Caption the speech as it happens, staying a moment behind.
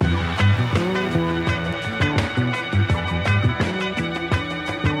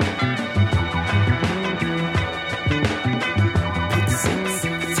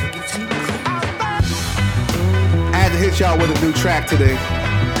with a new track today.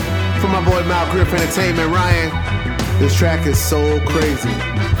 From my boy Mal Griff Entertainment, Ryan. This track is so crazy.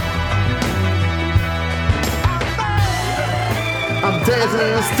 I'm dancing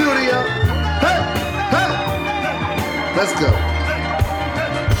in the studio. Hey, hey. Let's go.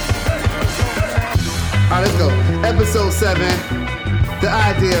 Alright, let's go. Episode 7, The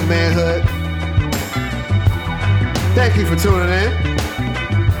Idea of Manhood. Thank you for tuning in.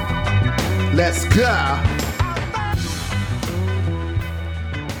 Let's go.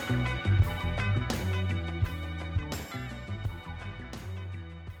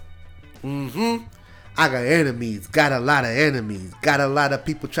 I got enemies, got a lot of enemies, got a lot of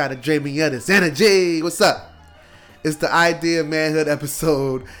people trying to drain me of this energy. What's up? It's The Idea of Manhood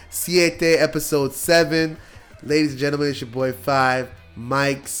episode 7. Episode 7. Ladies and gentlemen, it's your boy 5,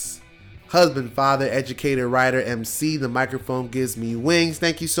 Mike's husband, father, educator, writer, MC. The microphone gives me wings.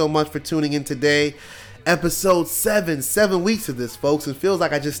 Thank you so much for tuning in today. Episode 7, 7 weeks of this, folks. It feels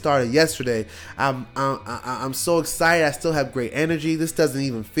like I just started yesterday. I'm so excited. I still have great energy. This doesn't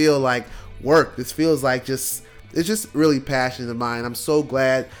even feel like work. This feels like it's just really passionate of mine. I'm so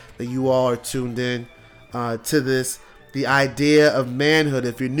glad that you all are tuned in to this, The Idea of Manhood.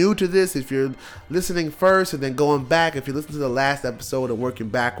 If you're new to this, if you're listening first and then going back, if you listen to the last episode and working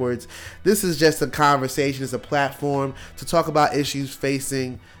backwards, this is just a conversation. It's a platform to talk about issues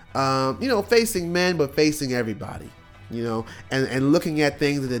facing facing men, but facing everybody, and looking at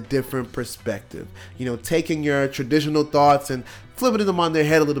things in a different perspective, taking your traditional thoughts and flipping them on their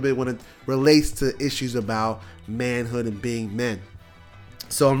head a little bit when it relates to issues about manhood and being men.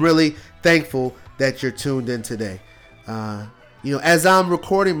 So I'm really thankful that you're tuned in today. As I'm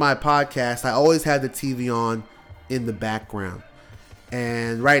recording my podcast, I always have the TV on in the background.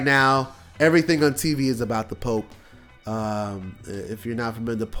 And right now, everything on TV is about the Pope. If you're not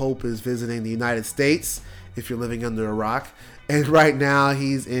familiar, the Pope is visiting the United States if you're living under a rock. And right now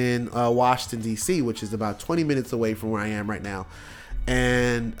he's in Washington, D.C., which is about 20 minutes away from where I am right now.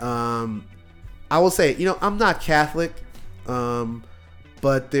 And I will say, I'm not Catholic,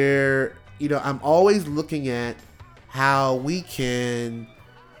 but I'm always looking at how we can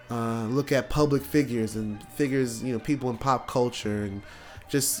look at public figures and figures, people in pop culture and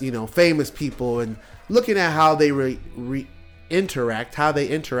just, famous people, and looking at how they interact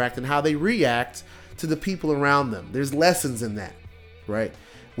and how they react to the people around them. There's lessons in that, right?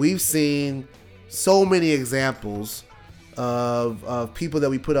 We've seen so many examples of people that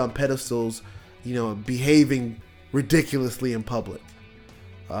we put on pedestals, behaving ridiculously in public.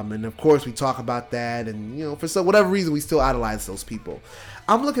 And of course we talk about that, and for whatever reason we still idolize those people.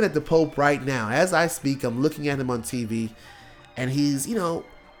 I'm looking at the Pope right now. As I speak, I'm looking at him on TV, and he's,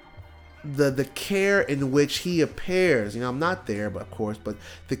 the care in which he appears, I'm not there, but of course, but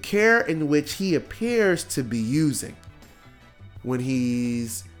the care in which he appears to be using when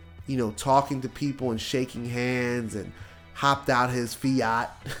he's, talking to people and shaking hands, and hopped out his Fiat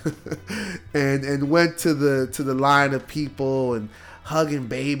and went to the line of people and hugging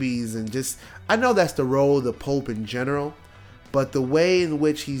babies, and just, I know that's the role of the Pope in general, but the way in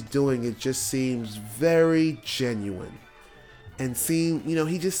which he's doing it just seems very genuine. And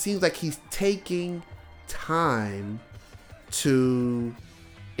he just seems like he's taking time to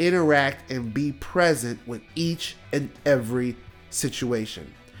interact and be present with each and every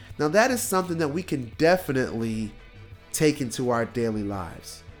situation. Now, that is something that we can definitely take into our daily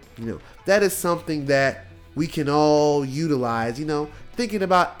lives. That is something that we can all utilize, thinking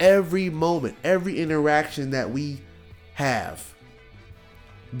about every moment, every interaction that we have,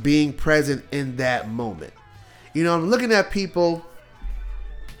 being present in that moment. I'm looking at people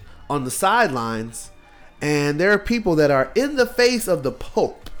on the sidelines, and there are people that are in the face of the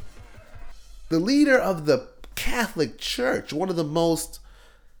Pope, the leader of the Catholic Church, one of the most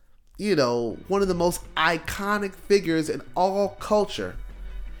iconic figures in all culture.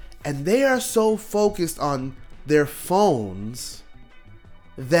 And they are so focused on their phones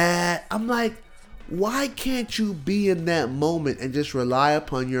that I'm like, why can't you be in that moment and just rely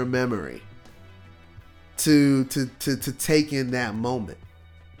upon your memory to take in that moment?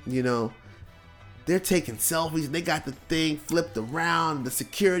 They're taking selfies, and they got the thing flipped around, the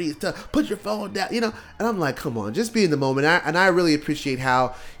security is telling, put your phone down, and I'm like, come on, just be in the moment. And I really appreciate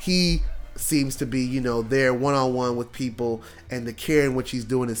how he seems to be, there one-on-one with people, and the care in which he's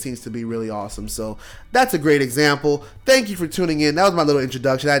doing it seems to be really awesome. So that's a great example. Thank you for tuning in. That was my little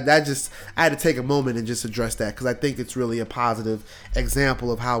introduction. I had to take a moment and just address that, because I think it's really a positive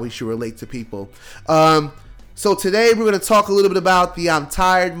example of how we should relate to people. So today we're going to talk a little bit about the I'm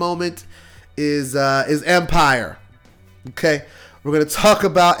tired moment is Empire. Okay, we're going to talk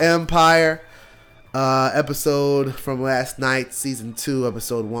about Empire. episode from last night, season 2,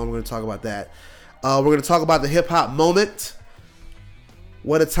 episode 1. We're going to talk about that. We're going to talk about the hip hop moment.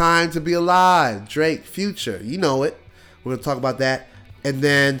 What a time to be alive. Drake, Future, you know it. We're going to talk about that. And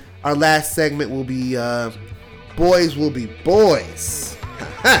then our last segment will be Boys Will Be Boys.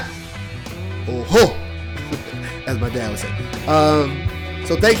 Oh-ho. As my dad would say.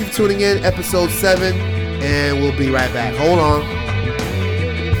 So thank you for tuning in, episode 7, and we'll be right back. Hold on.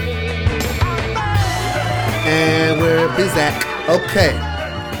 And we're back. Okay.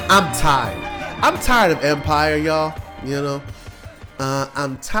 I'm tired. I'm tired of Empire, y'all. You know?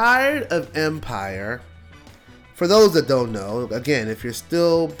 I'm tired of Empire. For those that don't know, again, if you're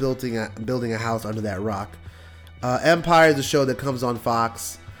still building a house under that rock, Empire is a show that comes on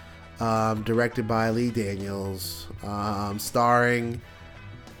Fox, directed by Lee Daniels, starring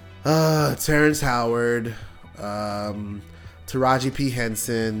Terrence Howard, Taraji P.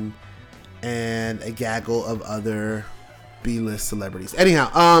 Henson, and a gaggle of other B-list celebrities.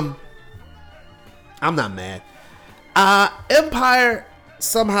 Anyhow, I'm not mad. Empire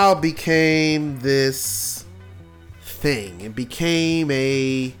somehow became this thing. It became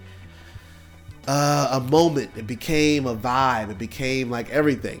a moment. It became a vibe. It became like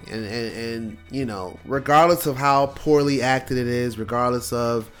everything. And you know, regardless of how poorly acted it is, regardless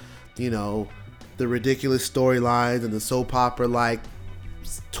of, you know, the ridiculous storylines and the soap opera like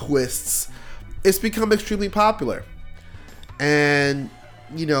twists, it's become extremely popular. And,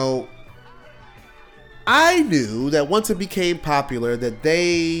 you know, I knew that once it became popular that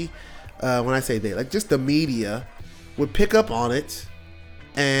they, when I say they, like just the media would pick up on it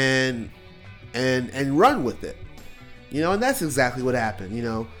and run with it. You know, and that's exactly what happened. You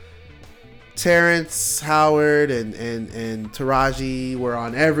know, Terrence Howard and Taraji were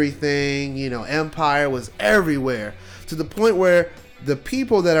on everything. You know, Empire was everywhere, to the point where the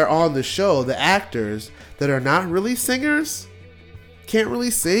people that are on the show, the actors that are not really singers, can't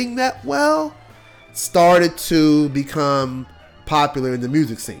really sing that well, started to become popular in the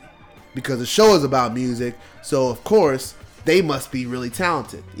music scene, because the show is about music. So of course they must be really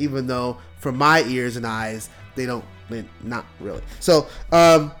talented, even though from my ears and eyes they're not really. So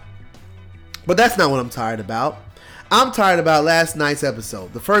but that's not what I'm tired about. I'm tired about last night's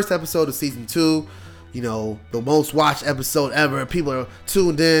episode, the first episode of season 2. You know, the most watched episode ever. People are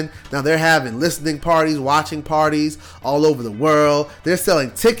tuned in. Now they're having listening parties, watching parties all over the world. They're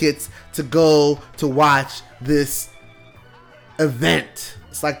selling tickets to go to watch this event.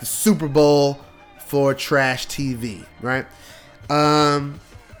 It's like the Super Bowl for trash TV, right? And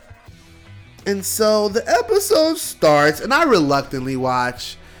so the episode starts, and I reluctantly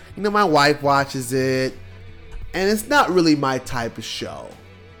watch. You know, my wife watches it, and it's not really my type of show.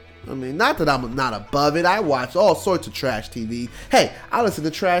 I mean, not that I'm not above it. I watch all sorts of trash TV. Hey, I listen to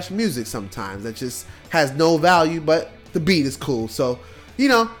trash music sometimes that just has no value, but the beat is cool. So, you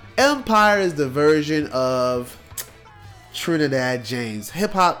know, Empire is the version of Trinidad James.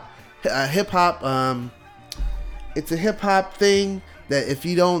 Hip-hop. It's a hip-hop thing that if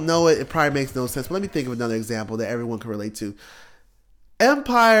you don't know it, it probably makes no sense. But let me think of another example that everyone can relate to.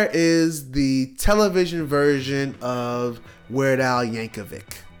 Empire is the television version of Weird Al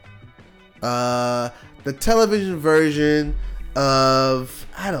Yankovic. The television version of,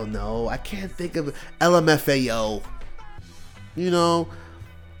 I don't know, I can't think of, LMFAO. You know,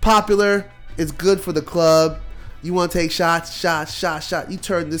 popular, it's good for the club. You want to take shots, you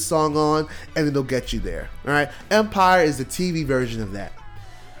turn this song on, and it'll get you there. All right, Empire is the TV version of that.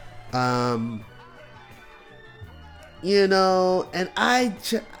 You know, and I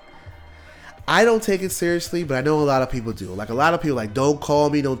don't take it seriously, but I know a lot of people do. Like, a lot of people, like, don't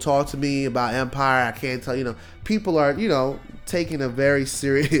call me, don't talk to me about Empire. I can't tell, you know, people are, you know, taking a very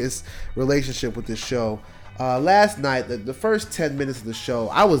serious relationship with this show. Last night, the first 10 minutes of the show,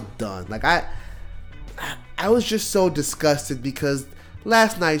 I was done. Like, I was just so disgusted, because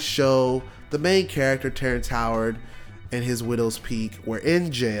last night's show, the main character, Terrence Howard, and his widow's peak were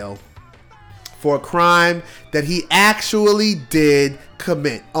in jail for a crime that he actually did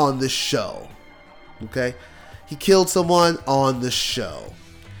commit on the show. Okay? He killed someone on the show.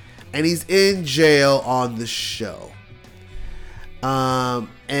 And he's in jail on the show.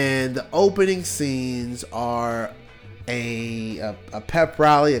 And the opening scenes are a pep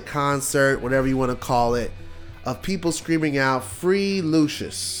rally, a concert, whatever you want to call it, of people screaming out, "Free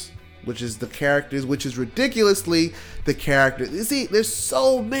Lucius," which is ridiculously the character. You see, there's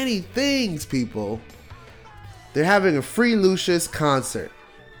so many things, people. They're having a Free Lucius concert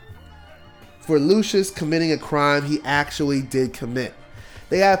for Lucius committing a crime he actually did commit.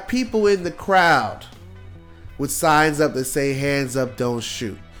 They have people in the crowd with signs up that say, "Hands up, don't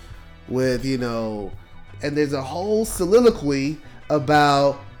shoot." with, and there's a whole soliloquy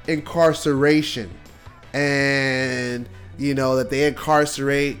about incarceration and, that they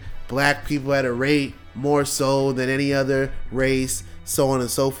incarcerate black people at a rate more so than any other race, so on and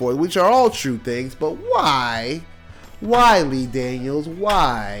so forth, which are all true things. But why, Lee Daniels,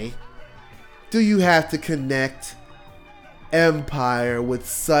 why do you have to connect Empire with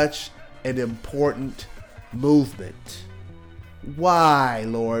such an important movement? Why,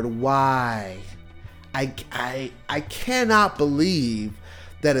 Lord, why? I cannot believe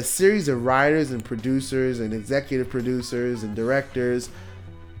that a series of writers and producers and executive producers and directors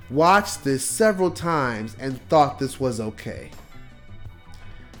watched this several times and thought this was okay.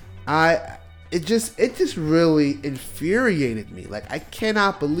 It just really infuriated me. Like, I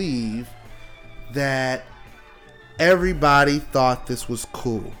cannot believe that everybody thought this was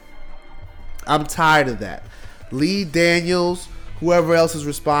cool. I'm tired of that. Lee Daniels, whoever else is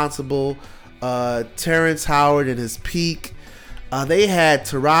responsible, Terrence Howard in his peak. They had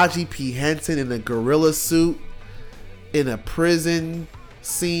Taraji P. Henson in a gorilla suit in a prison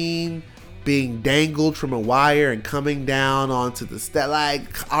scene being dangled from a wire and coming down onto the step.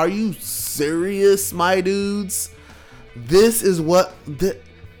 Like, are you serious, my dudes? This is what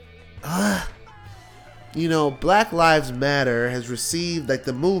Black Lives Matter has received, like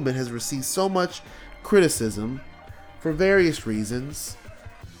the movement has received so much criticism for various reasons.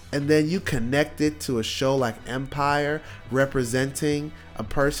 And then you connect it to a show like Empire representing a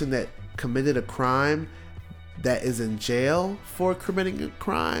person that committed a crime that is in jail for committing a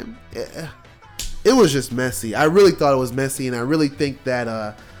crime. It was just messy. I really thought it was messy, and I really think that,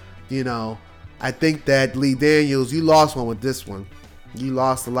 I think that Lee Daniels, you lost one with this one. You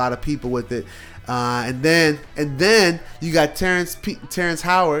lost a lot of people with it. And then you got Terrence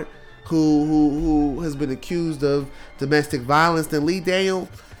Howard, who has been accused of domestic violence. Then Lee Daniels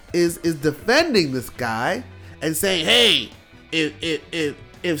is defending this guy and saying, hey,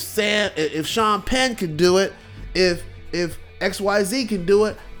 if Sean Penn can do it, if XYZ can do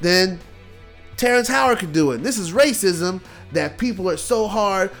it, then Terrence Howard can do it. And this is racism that people are so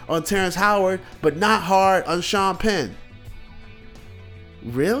hard on Terrence Howard but not hard on Sean Penn.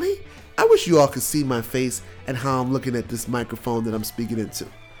 Really? I wish you all could see my face and how I'm looking at this microphone that I'm speaking into.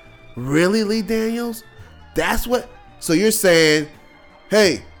 Really, Lee Daniels? That's what? So you're saying,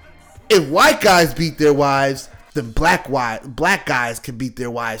 hey, if white guys beat their wives, then black guys can beat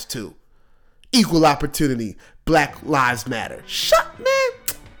their wives too. Equal opportunity. Black Lives Matter. Shut,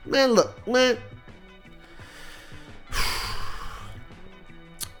 man. Look, man.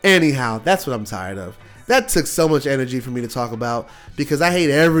 Anyhow, that's what I'm tired of. That took so much energy for me to talk about because I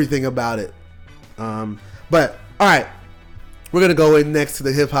hate everything about it. But all right, we're gonna go in next to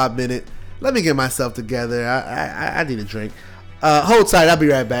the hip hop minute. Let me get myself together. I need a drink. Hold tight. I'll be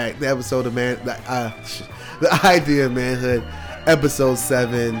right back. The episode of the Idea of Manhood, episode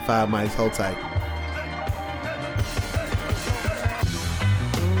 7, 5 mics. Hold tight.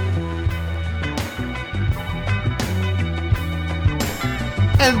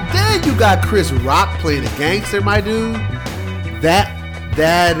 And then you got Chris Rock playing a gangster, my dude.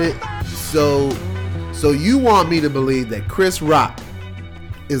 So you want me to believe that Chris Rock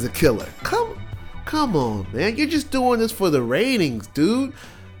is a killer? Come on, man. You're just doing this for the ratings, dude.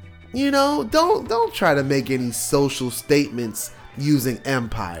 Don't try to make any social statements using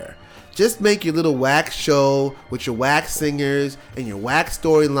Empire. Just make your little whack show with your whack singers and your whack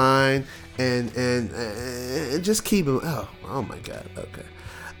storyline and just keep it. Oh my God. Okay.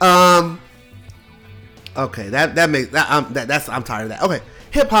 Okay, I'm tired of that. Okay,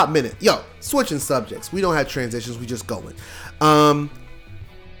 hip hop minute. Yo, switching subjects. We don't have transitions. We just going.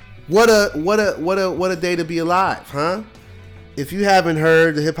 What a day to be alive, huh? If you haven't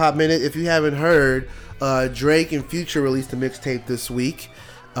heard the hip hop minute, if you haven't heard, Drake and Future released a mixtape this week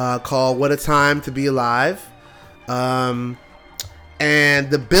called "What a Time to Be Alive," and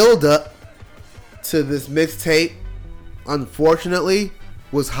the build up to this mixtape, unfortunately,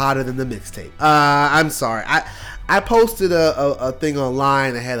 was hotter than the mixtape. I'm sorry. I posted a thing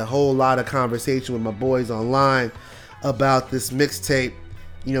online. I had a whole lot of conversation with my boys online about this mixtape.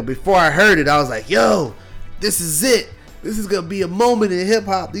 Before I heard it, I was like, yo, this is it. This is going to be a moment in hip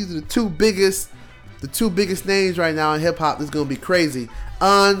hop. These are the two biggest names right now in hip hop. This is going to be crazy.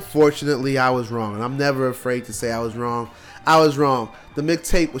 Unfortunately, I was wrong. And I'm never afraid to say I was wrong. I was wrong. The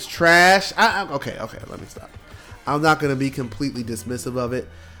mixtape was trash. Okay, let me stop. I'm not going to be completely dismissive of it,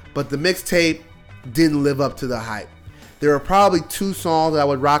 but the mixtape didn't live up to the hype. There are probably 2 songs that I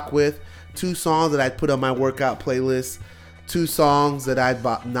would rock with, 2 songs that I'd put on my workout playlist, 2 songs that I'd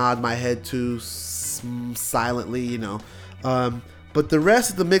nod my head to silently, But the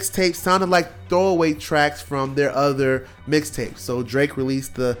rest of the mixtape sounded like throwaway tracks from their other mixtapes. So Drake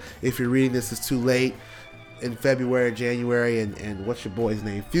released the If You're Reading This It's Too Late in February, January, and what's your boy's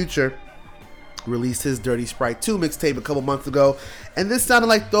name? Future released his Dirty Sprite 2 mixtape a couple months ago, and this sounded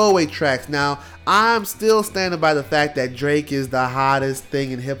like throwaway tracks. Now, I'm still standing by the fact that Drake is the hottest thing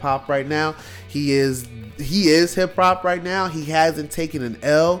in hip-hop right now. He is hip-hop right now. He hasn't taken an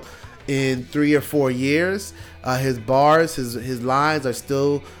L in 3 or 4 years. His bars, his lines are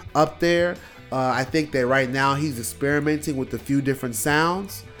still up there. I think that right now he's experimenting with a few different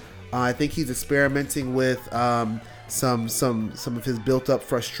sounds. I think he's experimenting with some of his built-up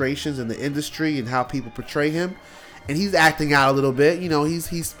frustrations in the industry and how people portray him, and he's acting out a little bit. You know,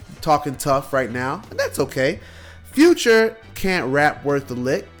 he's talking tough right now, and that's okay. Future can't rap worth a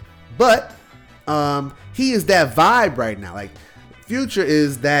lick, but he is that vibe right now. Like, Future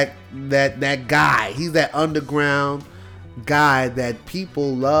is that guy. He's that underground guy that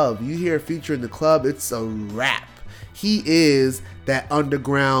people love. You hear Future in the club, it's a rap. He is that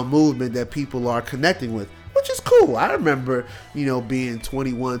underground movement that people are connecting with, which is cool. I remember, being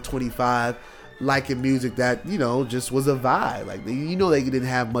 21, 25, liking music that, just was a vibe. Like, they didn't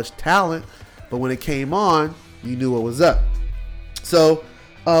have much talent, but when it came on, you knew what was up. So,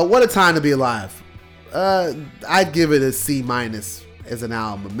 what a time to be alive. I'd give it a C- as an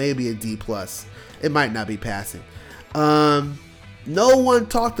album, maybe a D+. It might not be passing. No one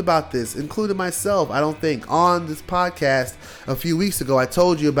talked about this, including myself, I don't think. On this podcast a few weeks ago, I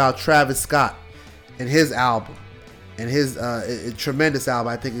told you about Travis Scott and his album. And his a tremendous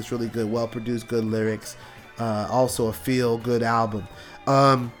album. I think it's really good, well produced, good lyrics. Also a feel good album.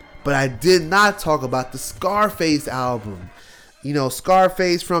 But I did not talk about the Scarface album.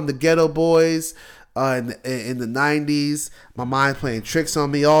 Scarface from the Ghetto Boys in the 90s. My Mind Playing Tricks on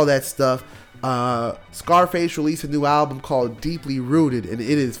Me, all that stuff. Scarface released a new album called Deeply Rooted, and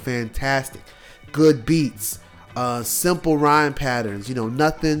it is fantastic. Good beats, simple rhyme patterns,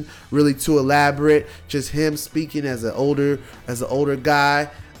 nothing really too elaborate, just him speaking as an older guy,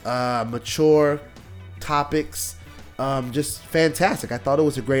 mature topics, just fantastic. I thought it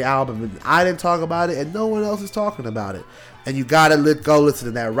was a great album, and I didn't talk about it, and no one else is talking about it, and you gotta go listen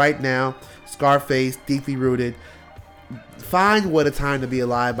to that right now. Scarface, Deeply Rooted. Find What a Time to Be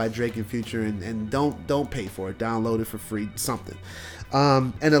Alive by Drake and Future, and don't pay for it. Download it for free, something.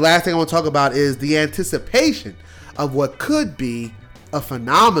 And the last thing I want to talk about is the anticipation of what could be a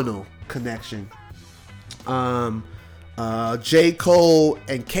phenomenal connection. J. Cole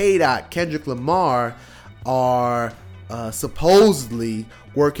and Kendrick Lamar are supposedly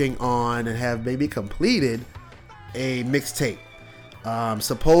working on and have maybe completed a mixtape.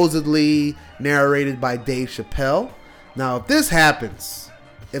 Supposedly narrated by Dave Chappelle. Now, if this happens,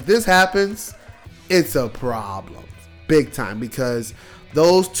 it's a problem. Big time. Because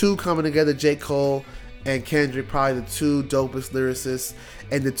those two coming together, J. Cole and Kendrick, probably the two dopest lyricists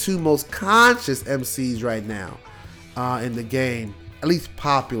and the two most conscious MCs right now in the game, at least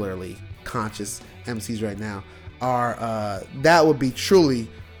popularly conscious MCs right now, are that would be truly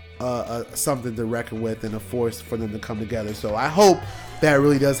something to reckon with and a force for them to come together. So I hope that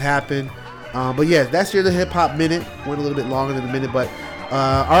really does happen. But yeah, that's your Hip Hop Minute. Went a little bit longer than a minute, but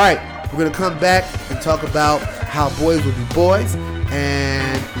all right, we're gonna come back and talk about how boys will be boys,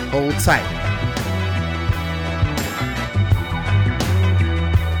 and hold tight.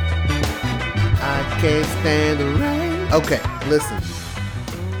 I can't stand the rain. Okay, listen.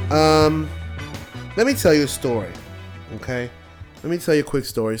 Let me tell you a story. Okay, let me tell you a quick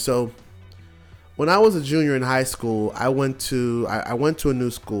story. So, when I was a junior in high school, I went to a new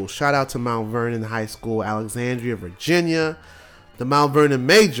school. Shout out to Mount Vernon High School, Alexandria, Virginia, the Mount Vernon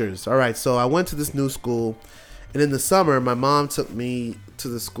Majors. All right, so I went to this new school, and in the summer, my mom took me to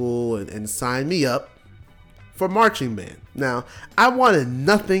the school and signed me up for marching band. Now, I wanted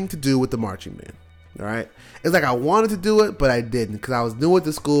nothing to do with the marching band. All right, it's like I wanted to do it, but I didn't because I was new at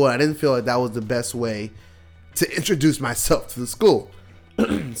the school, and I didn't feel like that was the best way to introduce myself to the school.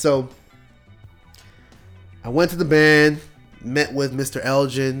 So I went to the band, met with Mr.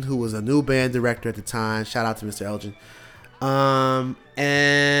 Elgin, who was a new band director at the time. Shout out to Mr. Elgin.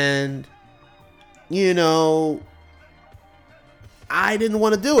 And, I didn't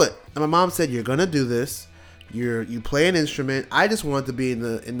want to do it. And my mom said, you're going to do this. You play an instrument. I just wanted to be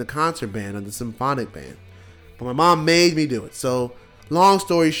in the concert band or the symphonic band. But my mom made me do it. So, long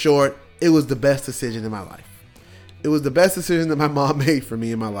story short, it was the best decision in my life. It was the best decision that my mom made for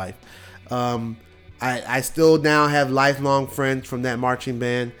me in my life. I still now have lifelong friends from that marching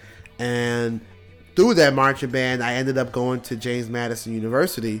band, and through that marching band, I ended up going to James Madison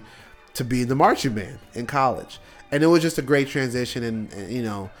University to be in the marching band in college. And it was just a great transition, and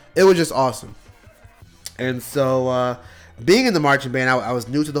it was just awesome. And so, being in the marching band, I was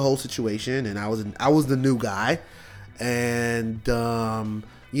new to the whole situation, and I was the new guy. And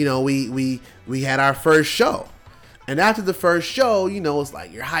we had our first show. And after the first show, it's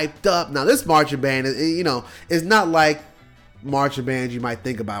like you're hyped up. Now this marching band, is not like marching bands you might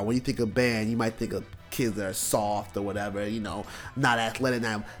think about. When you think of band, you might think of kids that are soft or whatever, not athletic.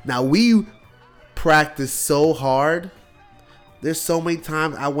 Now we practiced so hard. There's so many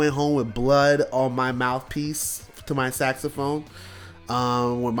times I went home with blood on my mouthpiece to my saxophone,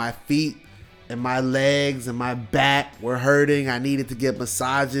 with my feet and my legs and my back were hurting. I needed to get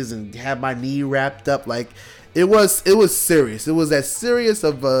massages and have my knee wrapped up. Like it was serious. It was as serious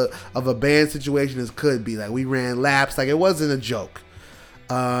of a band situation as could be. Like we ran laps. Like it wasn't a joke.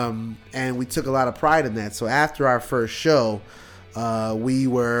 And we took a lot of pride in that. So after our first show, we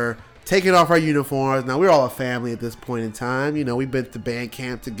were taking off our uniforms. Now we're all a family at this point in time. We've been to band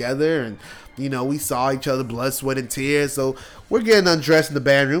camp together, and we saw each other, blood, sweat, and tears. So we're getting undressed in the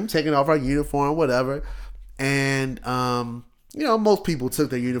band room, taking off our uniform, whatever. And most people took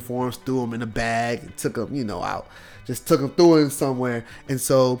their uniforms, threw them in a bag, and took them, out, just took them, threw them somewhere. And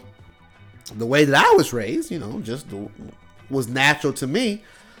so the way that I was raised, was natural to me.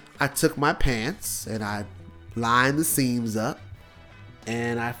 I took my pants and I lined the seams up,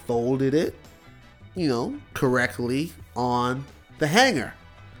 and I folded it, correctly on the hanger.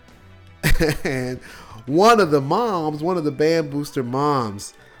 And one of the band booster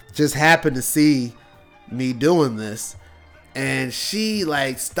moms just happened to see me doing this, and she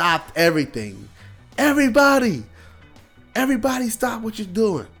stopped everything. Everybody stop what you're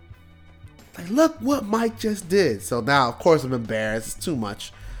doing. Like, look what Mike just did. So now, of course, I'm embarrassed. It's too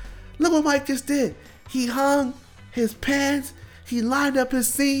much. Look what Mike just did. He hung his pants. He lined up his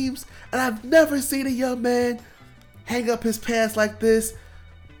seams. And I've never seen a young man hang up his pants like this.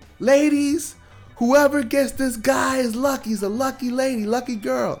 Ladies, whoever gets this guy is lucky. He's a lucky lady, lucky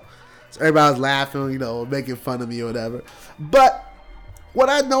girl. So everybody was laughing, making fun of me or whatever. But what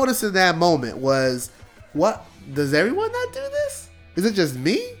I noticed in that moment was, what? Does everyone not do this? Is it just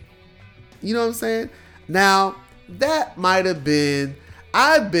me? You know what I'm saying? Now, that might have been,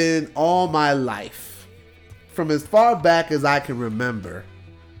 I've been all my life, from as far back as I can remember,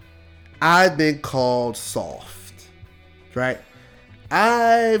 I've been called soft, right?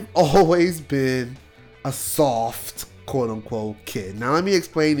 I've always been a soft, quote unquote, kid. Now, let me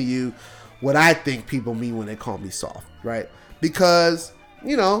explain to you what I think people mean when they call me soft, right? Because,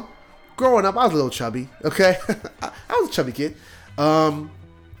 growing up, I was a little chubby, okay? I was a chubby kid.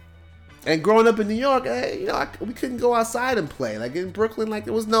 And growing up in New York, we couldn't go outside and play. Like in Brooklyn,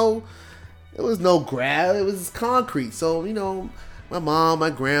 there was no grass. It was concrete. So, my mom,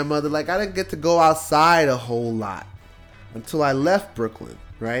 my grandmother, I didn't get to go outside a whole lot until I left Brooklyn,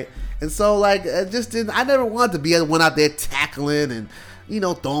 right? And so, I never wanted to be the one out there tackling and,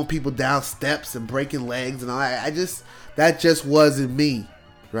 throwing people down steps and breaking legs and all that. That just wasn't me,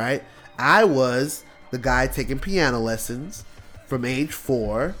 right? I was the guy taking piano lessons from age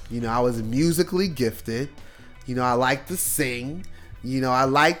 4. I was musically gifted. I liked to sing. I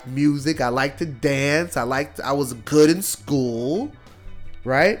liked music. I liked to dance. I was good in school,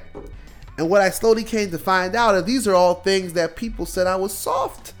 right? And what I slowly came to find out is these are all things that people said I was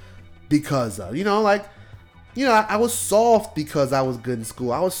soft because of. I was soft because I was good in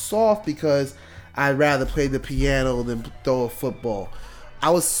school. I was soft because I'd rather play the piano than throw a football. I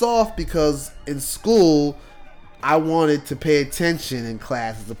was soft because in school I wanted to pay attention in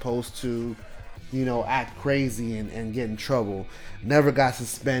class as opposed to, act crazy and get in trouble. Never got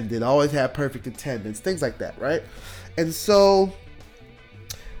suspended. Always had perfect attendance. Things like that, right? And so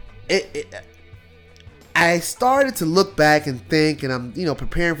I started to look back and think, and I'm,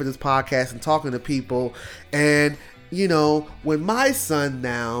 preparing for this podcast and talking to people. And, when my son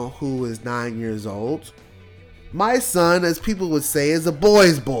now, who is 9 years old, my son, as people would say, is a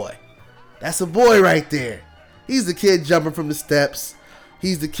boy's boy. That's a boy right there. He's the kid jumping from the steps.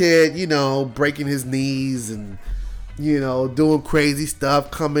 He's the kid, breaking his knees and, doing crazy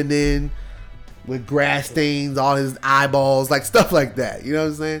stuff, coming in with grass stains on his eyeballs, stuff like that. You know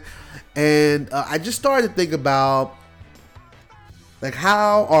what I'm saying? And I just started to think about,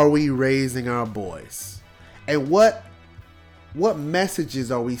 how are we raising our boys? And what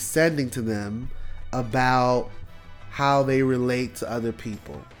messages are we sending to them about how they relate to other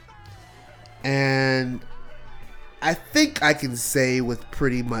people? And I think I can say with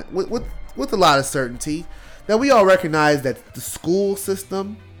pretty much, with a lot of certainty, that we all recognize that the school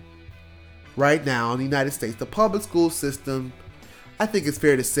system right now in the United States, the public school system, I think it's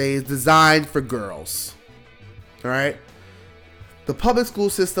fair to say, is designed for girls. All right. The public school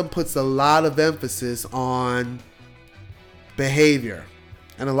system puts a lot of emphasis on behavior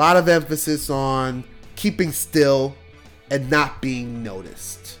and a lot of emphasis on keeping still and not being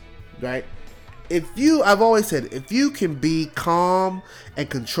noticed, right? I've always said, if you can be calm and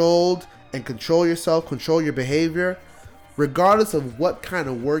controlled and control yourself, control your behavior, regardless of what kind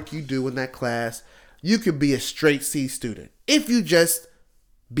of work you do in that class, you can be a straight C student. If you just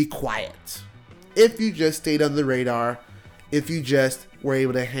be quiet, if you just stayed on the radar, if you just were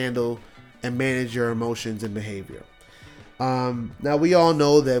able to handle and manage your emotions and behavior. Now, we all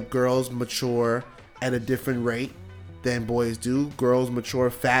know that girls mature at a different rate than boys do. Girls mature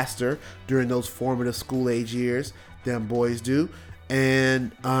faster during those formative school age years than boys do.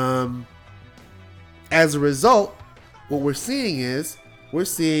 And as a result, what we're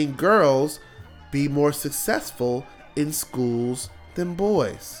seeing girls be more successful in schools than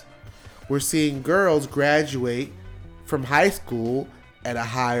boys. We're seeing girls graduate from high school at a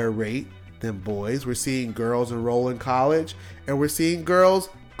higher rate than boys. We're seeing girls enroll in college, and we're seeing girls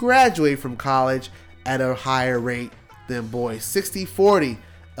graduate from college at a higher rate than boys. 60-40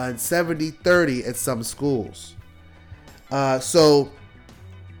 and 70-30 at some schools. So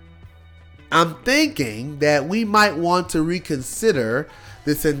I'm thinking that we might want to reconsider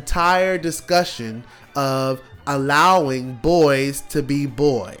this entire discussion of allowing boys to be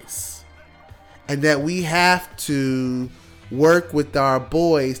boys, and that we have to work with our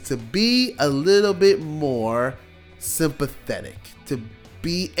boys to be a little bit more sympathetic, to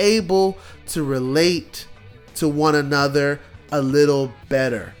be able to relate to one another a little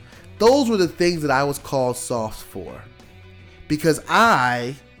better. Those were the things that I was called soft for, because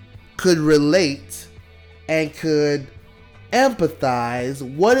I could relate and could empathize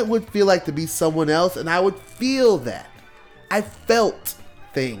what it would feel like to be someone else, and I would feel that. I felt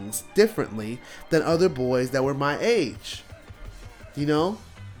things differently than other boys that were my age. You know,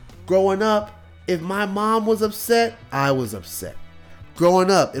 growing up, if my mom was upset, I was upset.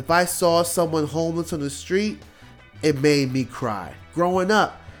 Growing up, if I saw someone homeless on the street, it made me cry. Growing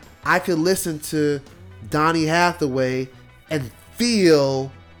up, I could listen to Donny Hathaway and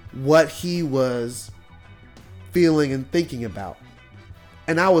feel what he was feeling and thinking about.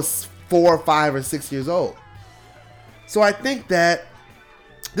 And I was 4, 5, or 6 years old. So I think that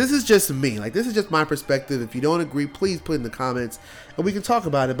this is just me. Like, this is just my perspective. If you don't agree, please put in the comments and we can talk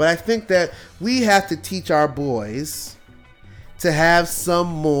about it. But I think that we have to teach our boys to have some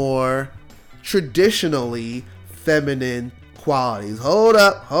more traditionally feminine qualities. Hold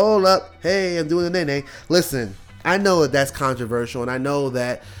up. Hey, I'm doing the nay-nay. Listen, I know that that's controversial, and I know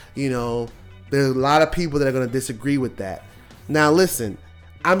that, you know, there's a lot of people that are going to disagree with that. Now, listen,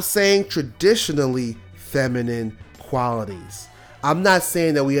 I'm saying traditionally feminine qualities. I'm not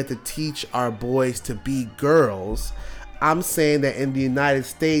saying that we have to teach our boys to be girls. I'm saying that in the United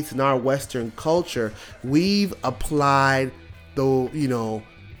States, in our Western culture, we've applied the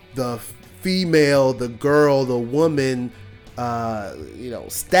female, the girl, the woman,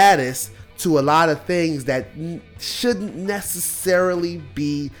 status to a lot of things that shouldn't necessarily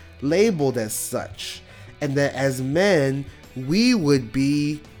be labeled as such. And that as men, we would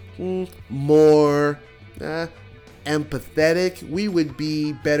be more empathetic. We would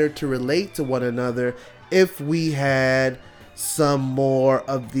be better to relate to one another if we had some more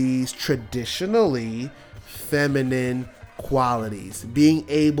of these traditionally feminine qualities. Being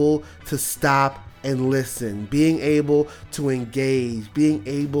able to stop and listen, being able to engage, being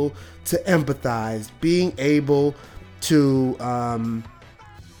able to empathize, being able to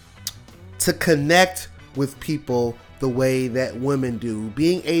connect with people the way that women do,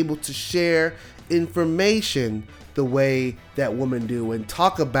 being able to share information the way that women do, and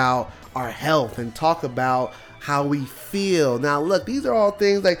talk about our health and talk about how we feel. Now, look, these are all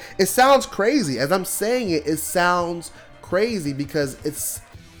things, like, it sounds crazy. As I'm saying it, it sounds crazy because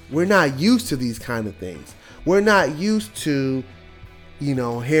we're not used to these kind of things. We're not used to,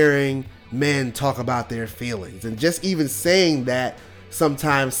 hearing men talk about their feelings, and just even saying that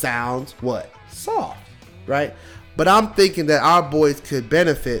sometimes sounds soft, right? But I'm thinking that our boys could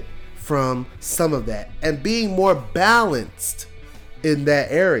benefit from some of that and being more balanced in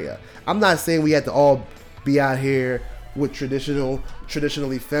that area. I'm not saying we have to all be out here with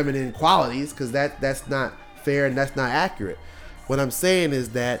traditionally feminine qualities, because that's not fair and that's not accurate. What I'm saying is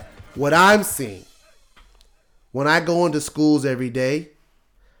that what I'm seeing when I go into schools every day,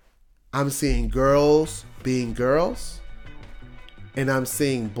 I'm seeing girls being girls, and I'm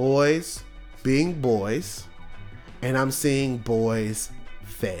seeing boys being boys, and I'm seeing boys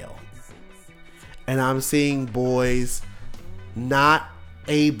fail. And I'm seeing boys not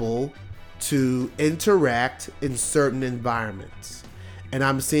able to interact in certain environments. And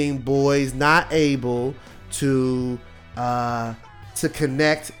I'm seeing boys not able to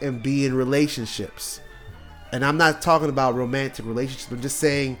connect and be in relationships. And I'm not talking about romantic relationships. I'm just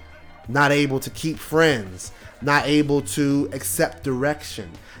saying not able to keep friends, not able to accept direction,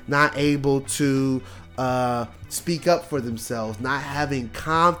 not able to speak up for themselves, not having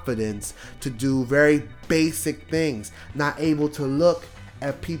confidence to do very basic things, not able to look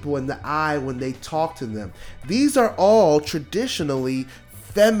at people in the eye when they talk to them. These are all traditionally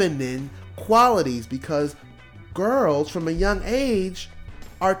feminine qualities because girls from a young age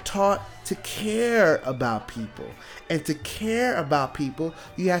are taught to care about people. And to care about people,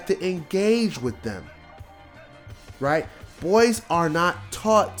 you have to engage with them. Right? Boys are not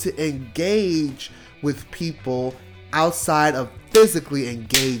taught to engage with people outside of physically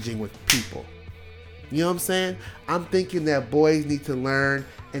engaging with people. You know what I'm saying? I'm thinking that boys need to learn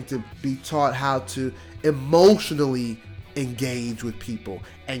and to be taught how to emotionally engage with people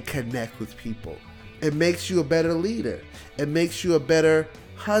and connect with people. It makes you a better leader. It makes you a better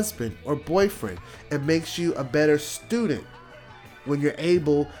husband or boyfriend. It makes you a better student when you're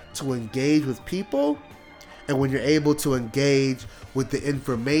able to engage with people and when you're able to engage with the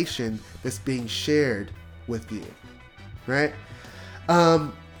information that's being shared with you, right?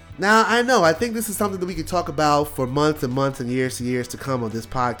 Now, I think this is something that we could talk about for months and months and years to come on this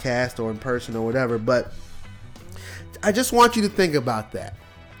podcast or in person or whatever, but I just want you to think about that.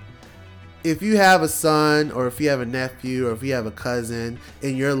 If you have a son or if you have a nephew or if you have a cousin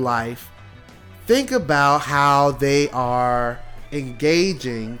in your life, think about how they are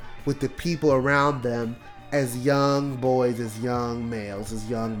engaging with the people around them as young boys, as young males, as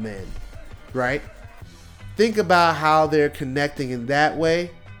young men, right? Think about how they're connecting in that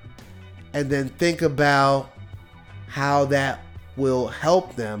way, and then think about how that will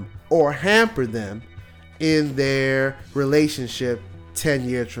help them or hamper them in their relationship 10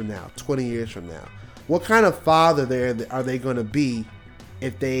 years from now, 20 years from now. What kind of father are they going to be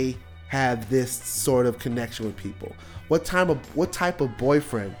if they have this sort of connection with people? What type of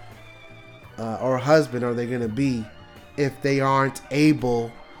boyfriend or husband are they going to be if they aren't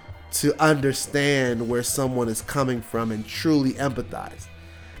able to understand where someone is coming from and truly empathize?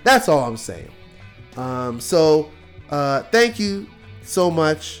 That's all I'm saying. So thank you so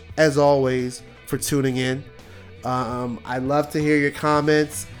much, as always, for tuning in. I'd love to hear your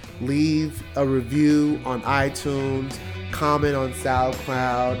comments. Leave a review on iTunes, comment on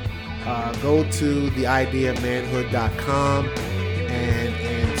SoundCloud, go to theideaofmanhood.com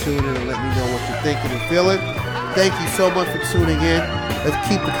and tune in and let me know what you're thinking and feeling. Thank you so much for tuning in. Let's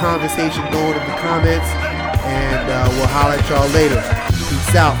keep the conversation going in the comments, and we'll holler at y'all later.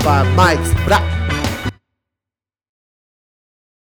 Peace out. 5 mics. Blah.